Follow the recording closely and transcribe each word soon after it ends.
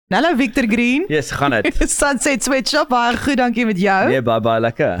Hallo Victor Green. Yes, gaan het. Sunset Sweatshop, baie goed, dankie met jou. Nee, baie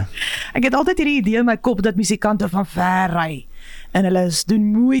lekker. Ek het altyd hierdie idee in my kop dat musikante van ver ry. En hulle doen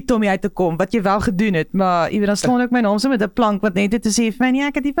moeite om hier uit te kom, wat jy wel gedoen het, maar jy weet, dan slaan ek my naam so met 'n plank wat net het te sê vir my, nee,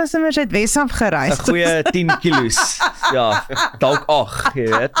 ek het nie pas sommer uit Wes af gereis. 'n goeie 10 kilos. Ja, dalk 8,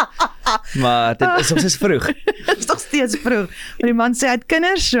 jy weet. Maar dit is ons is vroeg. Dit is nog steeds vroeg. Maar die man sê hy het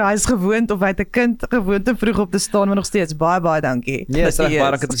kinders, so hy is gewoond of hy het 'n kind gewoond te vroeg op te staan, maar nog steeds baie dankie. Nee, is reg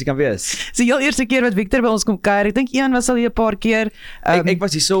baie dankie dat jy kan wees. Dis die heel eerste keer wat Victor by ons kom kuier. Ek dink Ian was al hier 'n paar keer. Ek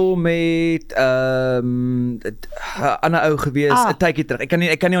was hier so met 'n ander ou gewees 'n tydjie terug.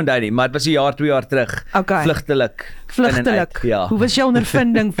 Ek kan nie onthou nie, maar dit was 'n jaar, 2 jaar terug. Okay. Vlugtelik. Ja. Hoe was jou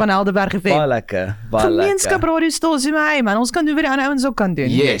ondervinding van Helderberg FM? Baie lekker. Gemeenskap radiostasie, maar hey man, ons kan doen wat die ander ouens ook kan doen.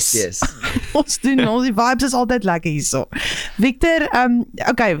 Yes. Ons die vibes is altyd lekker hierso. Victor,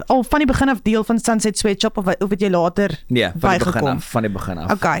 okay, al van die begin af deel van Sunset Sweatshop of het jy later bygekom? Van die begin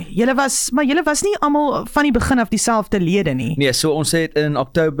af. Okay, julle was nie almal van die begin af dieselfde lede nie. Nee, so ons het in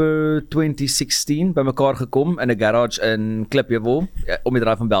Oktober 2016 bymekaar gekom in 'n garage in Klipheuwel om die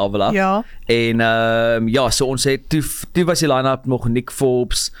draai van Bellville af. Ja. En so ons het toe was die line-up nog Nick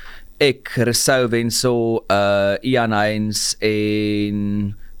Forbes, ek, Rousseau Wenzel, Ian Hines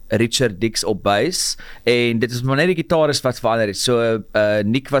en Richard Dix op bass, en dit is maar net die gitaris wat verander het. So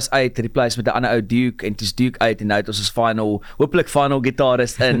Nick was uit, replace met 'n ander ou Duke, en dis Duke uit, en nou het ons hopelik final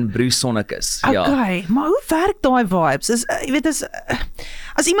gitarist in Bruce Sonicus. Okay, maar hoe werk daai vibes? Jy weet,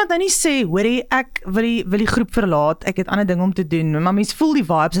 as iemand nou nie sê, hoorie, ek wil die groep verlaat, ek het ander dinge om te doen, maar mens voel die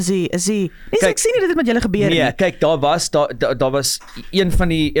vibes, ek sien nie dit met julle gebeur nie. Nee, kyk, daar was een van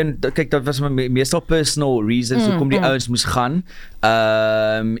die, kyk, dat was meestal personal reasons hoekom die ouens moes gaan.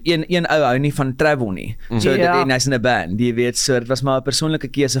 Een ou hou nie van travel nie. So en hy's in 'n band. Jy weet, so dit was maar 'n persoonlike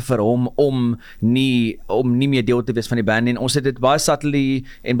keuse vir hom om nie meer deel te wees van die band nie. En ons het dit baie subtly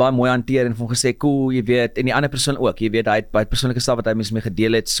en baie mooi hanteer en vir hom gesê, cool, jy weet, en die ander persoon ook, jy weet, hy het baie persoonlike staf wat hy mens mee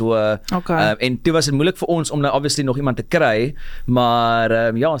gedeel het, so en toe was dit moeilik vir ons om nou obviously nog iemand te kry,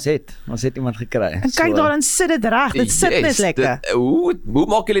 maar ons het iemand gekry. En kyk, daarin sit dit reg, dit sit net lekker. Hoe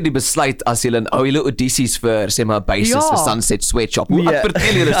maak julle die besluit as julle julle audisies vir sê maar basis vir Sunset Sweatshop? Hoe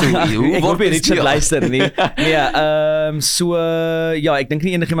vertel julle so? Ek hoop jy nie luister nie. Ek dink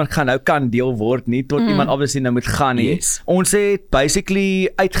nie enigiemand gaan nou kan deel word nie, tot iemand obviously nou moet gaan nie. Yes. Ons het basically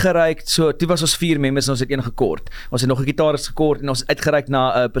uitgereik, so toe was ons 4 members en ons het een gekort. Ons het nog 'n gitaris gekort en ons het uitgereik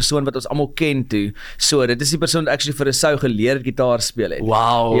na 'n persoon wat ons almal ken toe. So dit is die persoon wat actually vir 'n sou geleer gitaar speel het.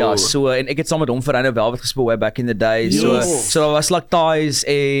 Wow. Ja, so en ek het saam met hom vir Rhino Velvet gespeel way back in the day. Yes. So daar was like ties,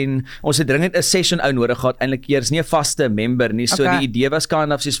 en ons het dringend 'n session ou nodig gehad. Eintlik eers nie 'n vaste member nie. So die idee was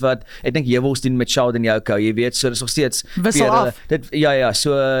kind of soos wat ek dink Jewels doen met Sheldon Yoko, jy weet, so dis nog steeds wissel af.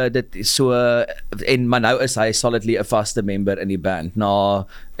 En maar nou is hy solidly 'n vaste member in die band.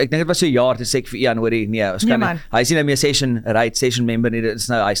 Ek dink dit was so 'n jaar, toe sê ek vir Ian, hoorie, nee, ons kan nie, hy is nie nou meer session member nie,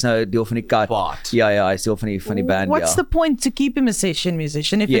 hy's nou deel van die cut. Ja, hy is deel van die band. What's the point to keep him a session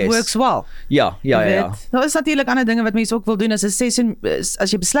musician if it works well? Ja. Nou is natuurlik ander dinge wat mense ook wil doen as 'n session,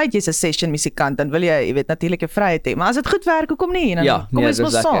 as jy besluit jy's 'n session musikant, dan wil jy weet natuurlik 'n vryheid hê, maar as dit goed werk, hoekom nie? Dan kom ons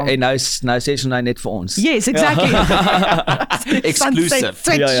mos saam. En nou session hy net vir ons. Yes, exactly. Exclusive.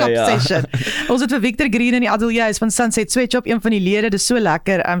 Sweatshop session. Ons het vir Victor Green in die ateljee van Sunset Sweatshop, een van die lede, dis so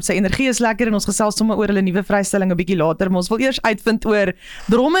lekker. Sy energie is lekker en ons gesels sommer oor hulle nuwe vrystelling 'n bietjie later, maar ons wil eers uitvind oor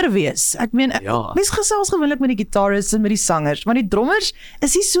drummer wees. Ek meen, mense gesels gewoonlik met die guitarists en met die sangers, maar die drummers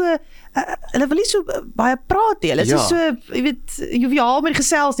is nie so hulle wil nie so baie praat nie. Hulle is nie so, jy weet, joviaal met die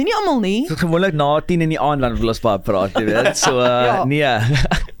gesels nie almal nie. Dit gewoonlik na 10 in die aand dan wil ons baie praat, jy weet. So nee.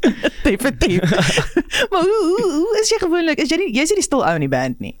 Definitief. Maar hoe is jy gewoonlik? Jy's nie die stil ou in die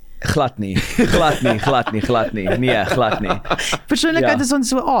band nie. Glad nie. Nee, glad nie. Persoonlikheid is ons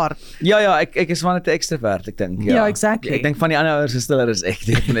so aard. Ja, ek is van 'n ekstrovert, ek dink. Ja, exactly. Ek dink van die ander ouers is stiller as ek,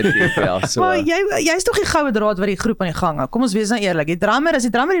 definitief. So. Maar jy's tog die goue draad wat die groep aan die gang hou. Kom ons wees nou eerlik. Die drummer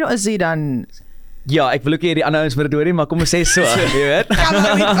hier is hy dan. Ja, ek wil ook hier die ander ouens vir doen, maar kom ons sê so, jy weet.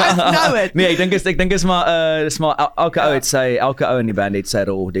 Nee, ek dink is maar elke ou in die band het sy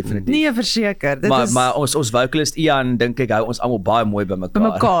rol, definitief. Nee, verseker. Maar ons vocalist Ian, dink ek hou ons almal baie mooi by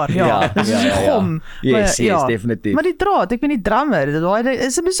mekaar. Dis gom. Yes, definitief. Maar die draad, ek ben die drummer, dit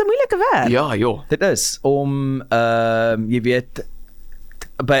is 'n moeilike werk. Ja, joh. Dit is om jy weet,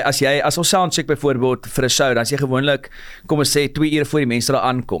 as ons soundcheck byvoorbeeld vir 'n show, dan is jy gewoonlik, kom ons sê 2 ure voor die mense daar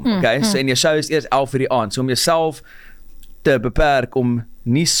aankom, okay? So en jou show is eers 11 uur die aand, so om jouself te beperk om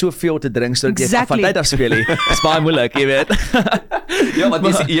nie soveel te drink sodat jy van tyd af speel nie. Dit is baie moeilik, jy weet. Ja, want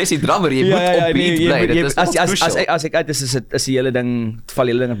jy is die drummer, jy moet op beat bly. Dit is as ek uit is die hele ding, val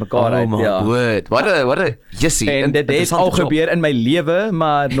die hele ding uit mekaar uit. Ja. Wat 'n jissie. En dit het al gebeur in my lewe,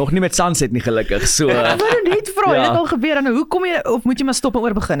 maar nog nie met Sunset nie gelukkig. So ek wou net vra, het dit al gebeur en hoe kom jy of moet jy maar stop en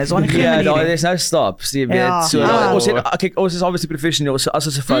oorbegin? Is daar nie geen manier nie? Ja, daar is nou stop, jy weet. So ons is obviously professional, so as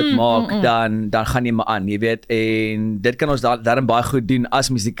ons 'n fout maak, dan gaan jy maar aan, jy weet. En dit kan ons daarin baie goed doen as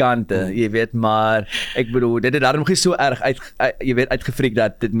musikante, jy weet, maar ek bedoel, dit het daarom nie so erg jy weet uitgefreek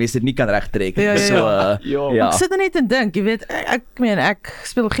dat dit mense dit nie kan regtrek. Ek sit net en dink, jy weet, ek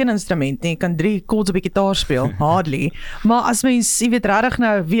speel geen instrument nie, ek kan 3 chords op die gitaar speel, hardly. Maar as mens, jy weet, regtig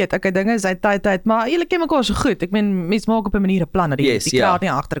nou weet, okay, dinge is uit tyd, maar julle ken mekaar so goed. Ek meen, mense maak op 'n manier 'n plan dat die crowd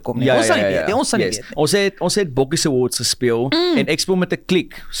nie agterkom nie. Ons sal nie weet, ons sal nie weet. Ons het Bokkies Awards gespeel en ek speel met 'n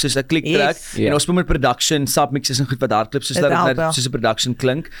klik, soos 'n klik track en ons speel met production, submixes en goed wat hardloop soos dat soos 'n production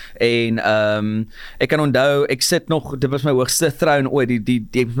klink. En ek kan onthou, ek sit nog, dit was my hoogste throne ooit, die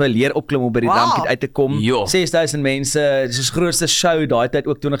ek het my leer opklim om by die rampie uit te kom. 6000 mense, dis ons grootste show daai tyd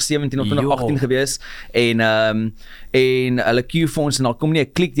ook 2017 of 2018 gewees. En hulle cue vir ons en dan kom nie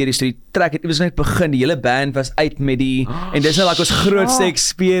 'n klik deur die storie track het net begin, die hele band was uit met die en dis nou like ons grootste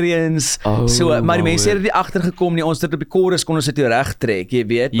experience. Maar die mense het er nie agtergekom nie, ons het op die chorus kon ons dit reg trek, jy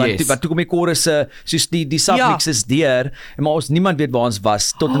weet, wat toe kom die chorus soos die submix is deur, maar ons niemand weet waar ons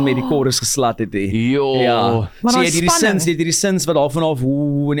was tot en met die chorus geslat het. Maar so jy die sins wat daarvan af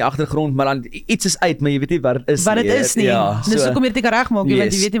in die agtergrond, maar dan iets is uit, maar jy weet nie wat dit is nie. Dis hoekom jy dit kan regmaak,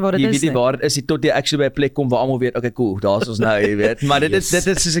 want jy weet nie waar dit is nie. Jy weet nie waar dit is nie tot jy actually by 'n plek kom waar almal weet, okay cool, daar's ons nou, jy weet. Maar dit is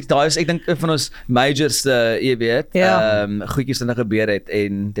soos ek dink van ons majors, jy weet, goedjies wat gebeur het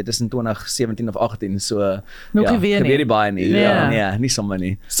en dit is in 2017 of 18, so gebeur nie baie nie. Nee, nie sommer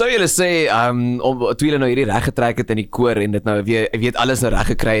nie. Sou julle sê toe julle nou hierdie reg getrek het in die koor en dit nou weer weet alles nou reg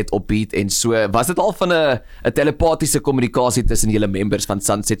gekry het op beat en so, was dit al van 'n telepathiese kommunikasie tussen julle members van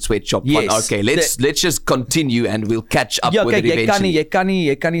Sunset Sweatshop van okay, let's just continue and we'll catch up with it eventually.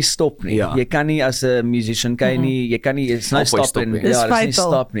 Jy kan nie stop nie. Jy kan nie as 'n musician jy kan nie it's not stop nie. Ja, dis nie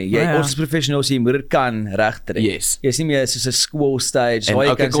stop nie. Ons is professionals, jy moet dit kan regtrek. Jy is nie meer soos 'n school stage waar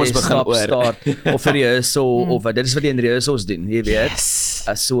jy kan sê start of vir rehearsal of dit is wat jy in rehearsals doen, jy weet.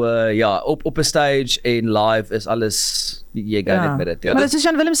 So op 'n stage en live is alles jy gaan net met dit. Maar soos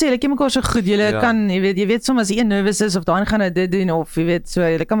Jan Willem sê, hulle ken mekaar so goed. Julle kan, jy weet soms as een nervous is of daai gaan dit doen of jy weet so,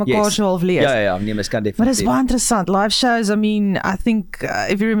 julle kan mekaar so half lees. Ja, nee, mens kan definitief. Maar dis baie interessant. Live shows, I mean, I think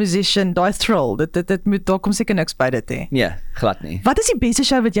if you're a musician, die thrill, dit moet daar kom seker niks by dit hê. Nee, glad nie. Wat is die beste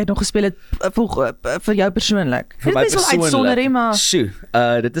show wat jy nog gespeel het vir jou persoonlik? Vir my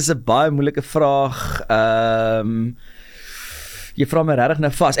persoonlik. Dit is 'n baie moeilike vraag. Jy vra my regtig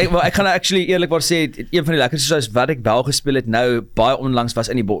nou vas. Ek gaan actually eerlikwaar sê, een van die lekkerste shows wat ek wel gespeel het nou baie onlangs was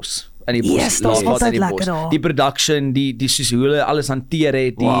in die bos. Yes, dat is altyd lekker daar. Die production, die soos hoe hulle alles hanteer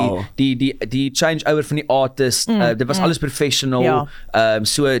het, die change-over van die artist, dit was alles professional,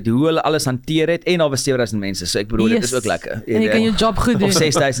 so hoe hulle alles hanteer het, en daar was 7000 mense, so ek bedoel, dit is ook lekker. En jy kan jou job goed doen. Of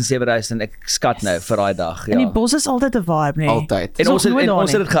 6000, 7000, ek skat nou vir daai dag, En die bos is altyd 'n vibe, nee. Altyd. En ons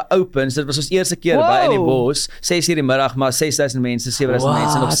het dit geopen, so dit was ons eerste keer by in die bos, 6:00 die middag, maar 6000 mense, 7000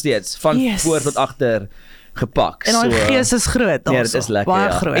 mense nog steeds, van voor tot agter gepak. En daai gees is groot. Nee, dit is lekker,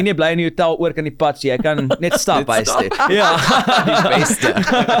 baie groot. En jy bly in die hotel oor kan die pad, so jy kan net stap by steek. Ja, die beste.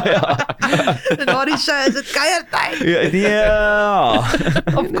 En daai show is dit kuiertyd. Ja.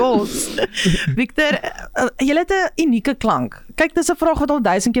 Of course. Victor, jy het 'n unieke klank. Kyk, dis 'n vraag wat al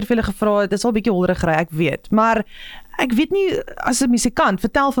 1000 keer vir julle gevra het. Dis al 'n bietjie hollerig, ek weet, maar ek weet nie, as 'n musikant,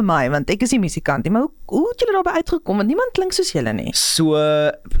 vertel vir my, want ek is nie musikant nie, maar hoe het julle daarby uitgekom? Want niemand klink soos julle nie. So,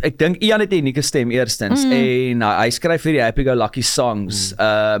 ek dink Ian het 'n unieke stem eerstens, en hy skryf vir die happy-go-lucky songs,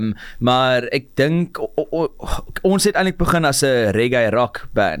 maar ek dink, ons het eintlik begin as 'n reggae rock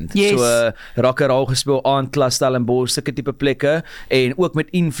band, so rock and roll gespeel, Aandklas, Stellenbosch, sulke tipe plekke, en ook met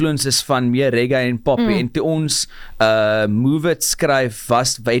influences van meer reggae en poppy, en toe ons Move It skryf,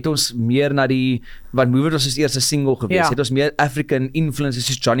 het ons meer na die, want Move It was ons eerste single gewees, het ons meer African influences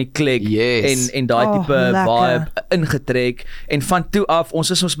soos Johnny Clegg en daai tipe vibe ingetrek, en van toe af, ons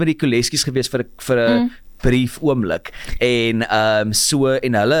is ons met die Koleskies gewees vir 'n brief oomblik, en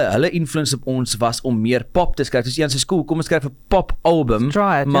en hulle influence op ons was om meer pop te skryf, soos een sê, kom ons skryf 'n pop album,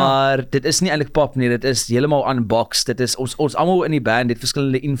 maar dit is nie eintlik pop nie, dit is heeltemal unboxed, dit is, ons almal in die band het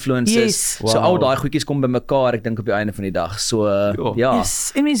verskillende influences, so al daai goedjies kom by mekaar, ek dink op die einde van die dag, so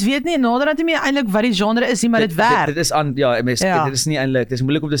en mens weet nie, naderhand nie meer eintlik wat die genre is nie, maar dit werk. Dit is dit is nie eintlik, dit is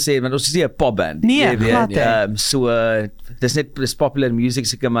moeilik om te sê, want ons is nie 'n popband, nee, so dis net, dis popular music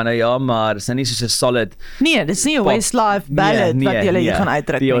seker, maar nou maar dis nie soos 'n solid Nee, dis nie 'n Westlife ballad wat julle hier gaan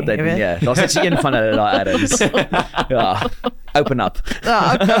uitdruk die altyd jy weet. nee. Daar's net een van hulle daar ergens. Ja. Open up.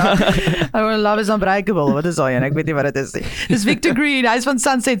 Ja, okay. I want love is unbreakable. Wat is daai en ek weet nie wat dit is nie. Dis Victor Green, hy's van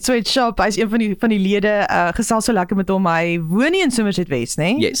Sunset Sweatshop. Hy's een van die lede. Gesels so lekker met hom. Hy woon nie in Somerset West,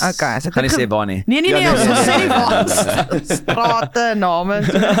 né? Yes. Okay, so Gaan nie sê waar nie. Nee, ons sê nie waar. Strate, name.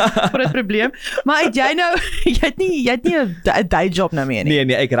 Wat 'n probleem. Maar het jy nou jy het nie 'n day job nou meer nie.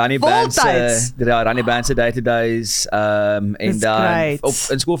 Nee, ek ran die band ran die band se day-to-days en dan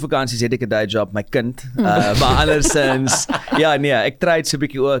in skoolvakansies het ek 'n day job, my kind. Maar andersins ja, nee, ek trade so 'n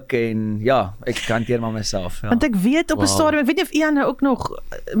bietjie ook en ja, ek hanteer maar myself. Ja. Want ek weet op 'n stadium, ek weet nie of Ian nou ook nog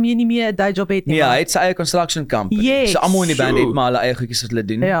nie meer 'n day job het nie. Ja, hy het sy eie construction company. Yes. So almal in die band het maar hulle eie goedjies wat hulle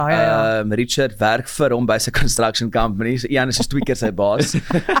doen. Ja. Richard werk vir hom by sy construction company. So Ian is so 2 keer sy baas.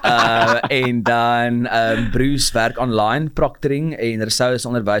 En dan Bruce werk online proctoring en Rousseau is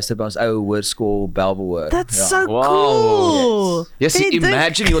onderwyser by ons ou hoërskool Belvoir. That's so cool. Yes,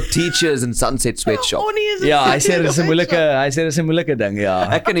 imagine your teachers in Sunset Sweatshop. Ja, hy sê dis 'n moeilike ding, ja.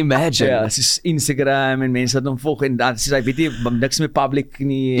 Ek kan imagine. Ja, soos Instagram en mense wat hom volg en dan sê hy weet jy niks meer public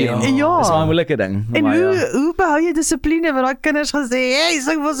nie. Ja. Dis 'n moeilike ding. En hoe behou jy dissipline want daai kinders gaan sê, "Hey,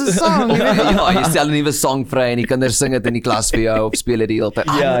 sing vir 'n song." Ja, jy stel 'n nuwe song vry en die kinders sing dit in die klas vir jou of speel dit die hele tyd.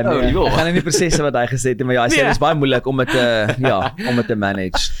 Ja, nee. Ek gaan in die prosesse wat hy gesê het, maar ja, hy sê dit is baie moeilik om dit te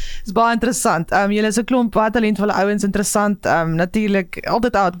manage. Dis baie interessant. Julle is 'n klomp baie talentvolle ouens, interessant. Natuurlik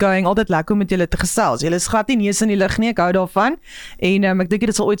altyd outgoing, altyd lekker om met julle te gesels. Julle is glad nie neus in die lug nie, ek hou daarvan. En ek dink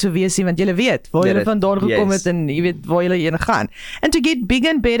dit sal ooit so wees nie want julle weet waar julle vandaan gekom het en jy weet waar julle heen gaan. And to get big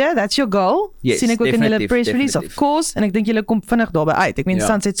and better, that's your goal. Yes, sien ek ook in julle press release, of course, en ek dink julle kom vinnig daarby uit. Ek meen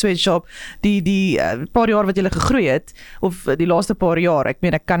Sunset Sweatshop, die paar jaar wat julle gegroei het of die laaste paar jaar, ek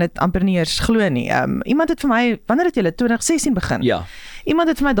meen ek kan dit amper nie eers glo nie. Iemand het vir my, wanneer het julle 2016 begin? Ja. Iemand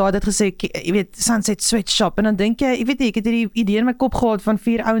het vir my daai dit gesê, jy weet, Sunset Sweatshop en dan dink jy weet ek het hierdie idee in my kop gehad van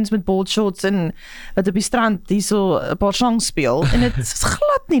 4 ouens met bold shorts en wat op die strand hierso 'n paar songs speel en dit is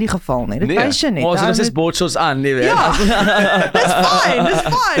glad nie die geval nie. Dit wys jy nie. Ons is bold shorts aan, nee weet. Ja. Dis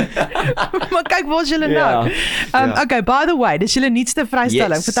fine. Maar kyk waar julle nou. Okay, by the way, dis julle nuutste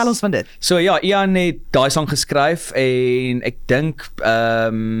vrystelling. Vertel ons van dit. So ja, Ian het daai song geskryf en ek dink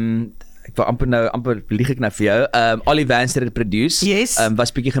ek wou amper lieg ek nou vir jou. Ollie Vance het dit produce. Yes.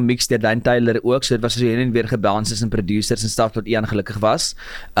 Was bietjie gemix deur Dan Taylor ook. So dit was so heen en weer gebalans tussen producers en stuff tot Ian gelukkig was.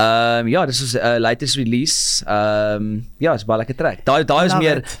 Ja, dis is 'n latest release. Ja, is baie lekker track. Daai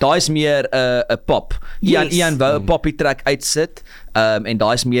is meer 'n pop. Ian wou 'n poppy track uitsit. En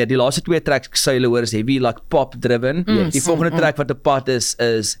daai is meer die laaste 2 tracks sou julle hoor is heavy like pop driven. Die volgende track wat op pad is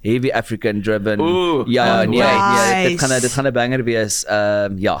heavy African driven. Ja, nee, dit gaan 'n banger wees.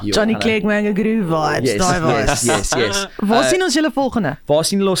 Ja. Johnny Clegg Manga Groove vibes, daai vibes. Yes. Waar sien ons julle volgende? Waar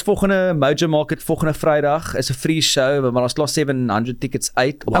sien ons volgende Mojo Market volgende Vrydag is 'n free show, maar daar's klaar 700 tickets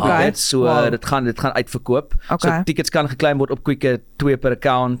uit op dit. So dit gaan uitverkoop. So tickets kan geclaim word op Quicker 2 per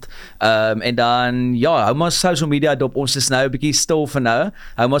account. En dan ja, hou maar social media dop. Ons is nou 'n bietjie stil vir nou.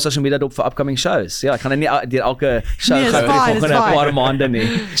 Hou maar social media dop vir upcoming shows. Ja, ek gaan nie deur elke show gaan vir die volgende paar maande nie.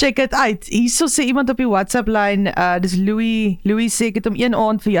 Check dit uit. Hierso sê iemand op die WhatsApp lyn, dis Louis sê ek het hom een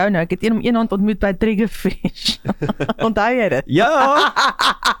aand vir jou nou. Ek het hom een aand ontmoet by Triggerfish. Onthou jy dit? Ja.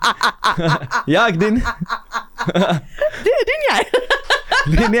 Ja, ek doen. Doen jy?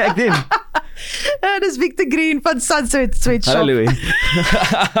 Nee, ek doen. Dis Victor Green van Sunset Sweatshop. Hallo Louis.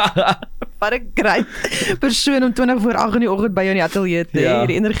 Wat 'n great persoon om 20:08 in die oggend by jou in die ateljee te hê.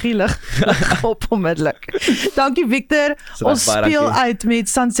 Die energie lig op onmiddellik. Dankie Victor. Ons speel uit met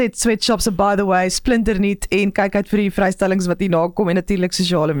Sunset Sweatshop se by the way splinternuut en kyk uit vir die vrystellings wat hierna kom en natuurlik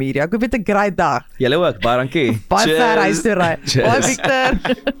sosiale media. Ek hoop jy het 'n great dag. Julle ook, baie dankie. Baie ver huis toe ry. Baie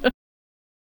Victor.